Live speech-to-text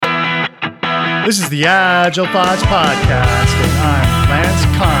This is the Agile Thoughts Podcast, and I'm Lance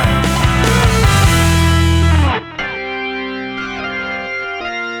Kine.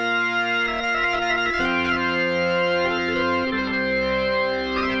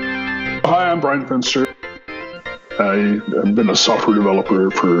 Hi, I'm Brian Finster. I've been a software developer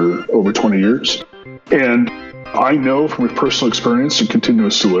for over 20 years, and I know from personal experience that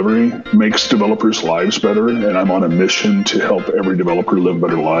continuous delivery makes developers' lives better, and I'm on a mission to help every developer live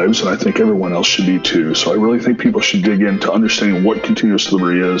better lives, and I think everyone else should be too. So I really think people should dig into understanding what continuous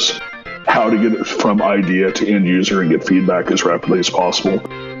delivery is, how to get it from idea to end user and get feedback as rapidly as possible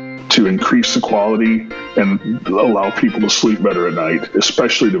to increase the quality and allow people to sleep better at night,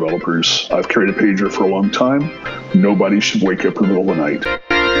 especially developers. I've carried a pager for a long time. Nobody should wake up in the middle of the night.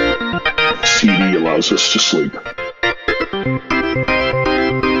 CD allows us to sleep.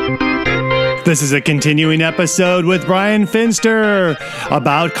 This is a continuing episode with Brian Finster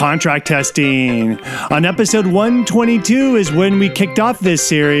about contract testing. On episode 122 is when we kicked off this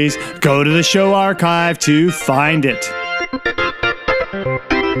series. Go to the show archive to find it.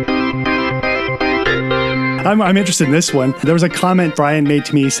 I'm interested in this one. There was a comment Brian made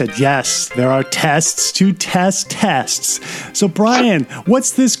to me. He said, yes, there are tests to test tests. So, Brian,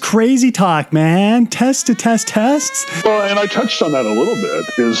 what's this crazy talk, man? Test to test tests? Well, and I touched on that a little bit,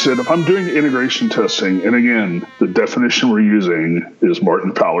 is that if I'm doing integration testing, and again, the definition we're using is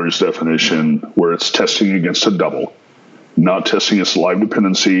Martin Fowler's definition, where it's testing against a double, not testing against a live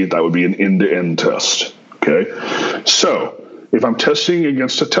dependency. That would be an end-to-end test, okay? So, if I'm testing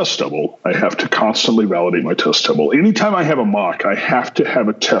against a test double, I have to constantly validate my test double. Anytime I have a mock, I have to have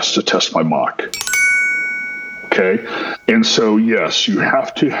a test to test my mock. Okay? And so, yes, you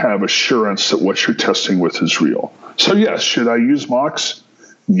have to have assurance that what you're testing with is real. So, yes, should I use mocks?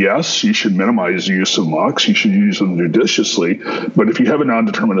 Yes, you should minimize the use of mocks. You should use them judiciously. But if you have a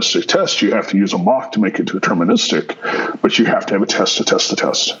non-deterministic test, you have to use a mock to make it deterministic. But you have to have a test to test the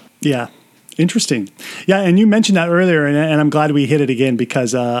test. Yeah. Interesting. Yeah, and you mentioned that earlier, and I'm glad we hit it again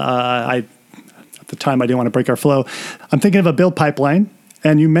because at the time I didn't want to break our flow. I'm thinking of a build pipeline,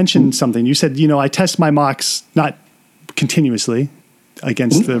 and you mentioned something. You said, I test my mocks not continuously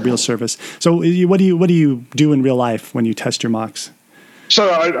against the real service. So what do you do in real life when you test your mocks? So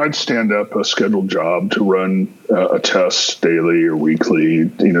I'd stand up a scheduled job to run a test daily or weekly,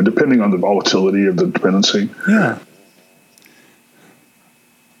 depending on the volatility of the dependency. Yeah.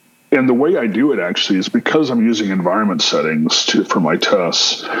 And the way I do it actually is because I'm using environment settings for my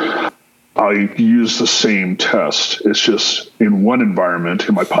tests, I use the same test. It's just in one environment,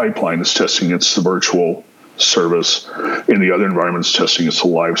 in my pipeline, it's testing against the virtual service. In the other environment, it's testing against the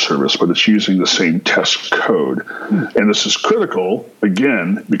live service, but it's using the same test code. And this is critical,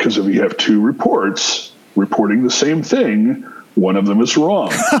 again, because if you have two reports reporting the same thing, one of them is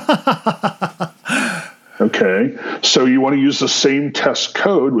wrong. Okay, so you want to use the same test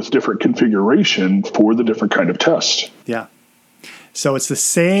code with different configuration for the different kind of test. Yeah. So it's the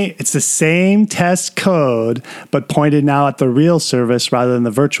same test code, but pointed now at the real service rather than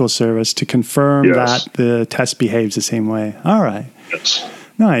the virtual service to confirm that the test behaves the same way. All right. Yes.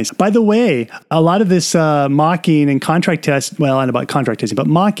 Nice. By the way, a lot of this mocking and contract test, and about contract testing, but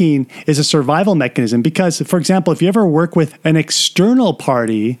mocking is a survival mechanism because, for example, if you ever work with an external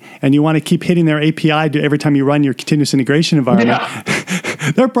party and you want to keep hitting their API every time you run your continuous integration environment,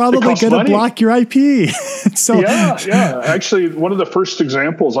 they're probably going to block your IP. Yeah. Actually, one of the first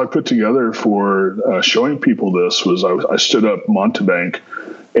examples I put together for showing people this was I stood up Montebank.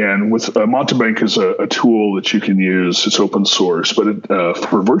 And with Montebank is a tool that you can use. It's open source, but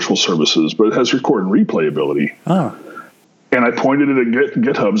for virtual services, but it has record and replay ability. Oh. And I pointed it at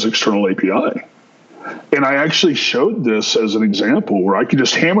GitHub's external API. And I actually showed this as an example where I could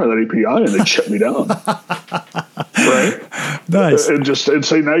just hammer that API and they'd shut me down. Right? Nice. And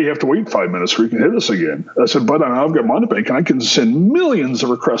say, now you have to wait 5 minutes before you can hit us again. I said, but I've got Montebank and I can send millions of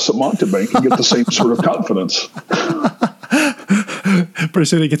requests at Montebank and get the same sort of confidence. Pretty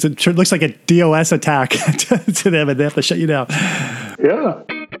soon it looks like a DOS attack to them and they have to shut you down. Yeah.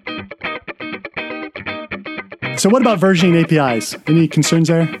 So what about versioning APIs? Any concerns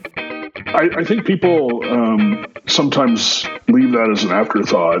there? I think people sometimes leave that as an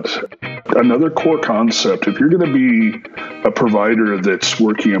afterthought. Another core concept, if you're going to be a provider that's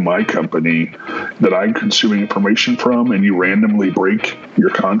working in my company that I'm consuming information from and you randomly break your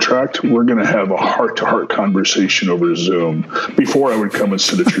contract, we're going to have a heart-to-heart conversation over Zoom. Before I would come and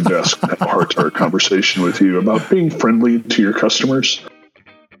sit at your desk and have a heart-to-heart conversation with you about being friendly to your customers.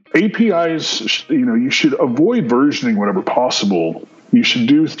 APIs, you should avoid versioning whenever possible. You should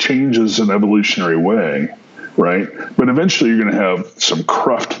do changes in an evolutionary way. right? But eventually you're going to have some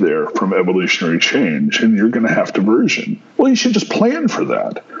cruft there from evolutionary change, and you're going to have to version. Well, you should just plan for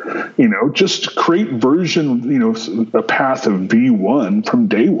that. Just create version, a path of V1 from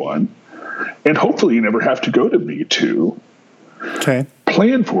day one, and hopefully you never have to go to V2. Okay.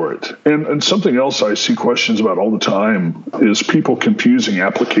 Plan for it. And something else I see questions about all the time is people confusing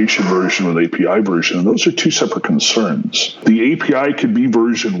application version with API version. And those are two separate concerns. The API could be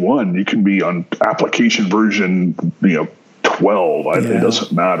version 1. You can be on application version, 12. It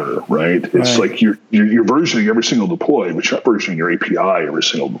doesn't matter, right? It's like you're versioning every single deploy, but you're not versioning your API every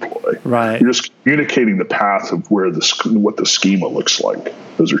single deploy. Right. You're just communicating the path of what the schema looks like.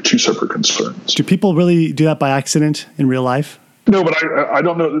 Those are two separate concerns. Do people really do that by accident in real life? No, but I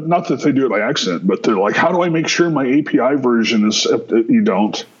don't know. Not that they do it by accident, but they're like, how do I make sure my API version is? You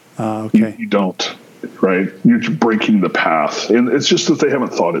don't. Okay. You don't. Right. You're breaking the path, and it's just that they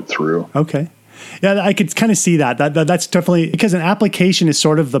haven't thought it through. Okay. Yeah, I could kind of see that. That's definitely because an application is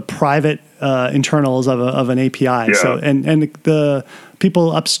sort of the private internals of an API. Yeah. So and the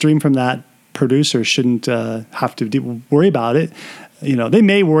people upstream from that producer shouldn't have to worry about it. They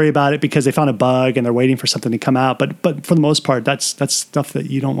may worry about it because they found a bug and they're waiting for something to come out. But for the most part, that's stuff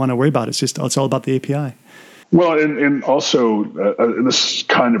that you don't want to worry about. It's all about the API. Well, and also, this is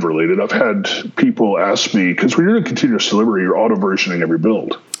kind of related. I've had people ask me, because when you're in continuous delivery, you're auto-versioning every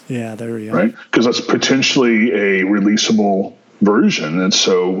build. Yeah, there we go. Right? Because that's potentially a releasable version. And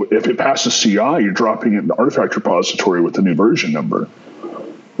so if it passes CI, you're dropping it in the artifact repository with the new version number.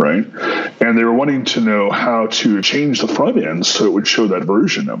 Right. And they were wanting to know how to change the front end so it would show that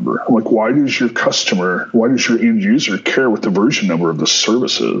version number. I'm like, why does your end user care what the version number of the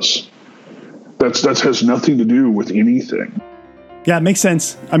service is? That has nothing to do with anything. Yeah, it makes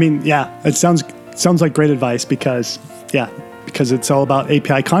sense. I mean, yeah, it sounds like great advice because it's all about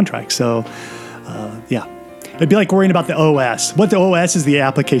API contracts. So, yeah. It'd be like worrying about the OS. What the OS is the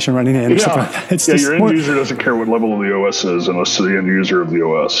application running in. Yeah, it's your end user doesn't care what level of the OS is unless they're the end user of the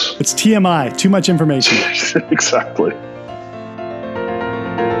OS. It's TMI, too much information. Exactly.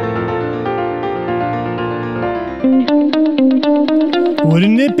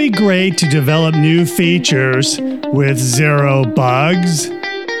 Wouldn't it be great to develop new features with 0 bugs?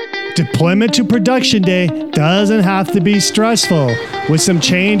 Deployment to production day doesn't have to be stressful. With some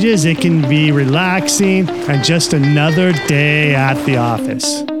changes, it can be relaxing and just another day at the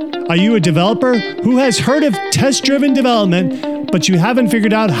office. Are you a developer who has heard of test-driven development, but you haven't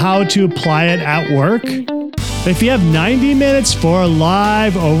figured out how to apply it at work? If you have 90 minutes for a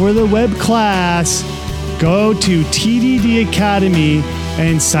live over-the-web class, go to TDD Academy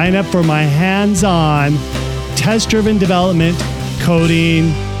and sign up for my hands-on test-driven development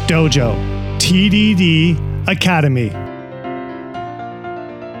coding dojo. TDD Academy.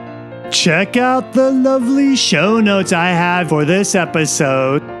 Check out the lovely show notes I have for this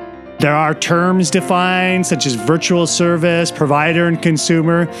episode. There are terms defined such as virtual service, provider, and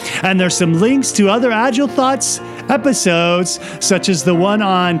consumer. And there's some links to other Agile Thoughts episodes, such as the one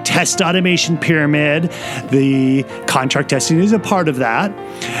on test automation pyramid. The contract testing is a part of that.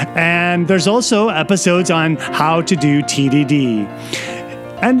 And there's also episodes on how to do TDD.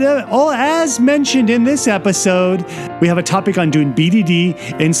 And all as mentioned in this episode, we have a topic on doing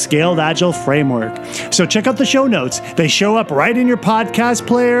BDD in Scaled Agile Framework. So check out the show notes. They show up right in your podcast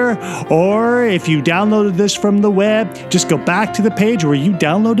player, or if you downloaded this from the web, just go back to the page where you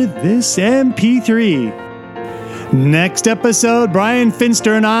downloaded this MP3. Next episode, Brian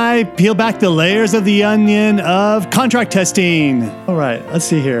Finster and I peel back the layers of the onion of contract testing. All right, let's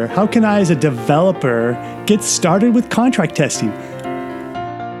see here. How can I, as a developer, get started with contract testing?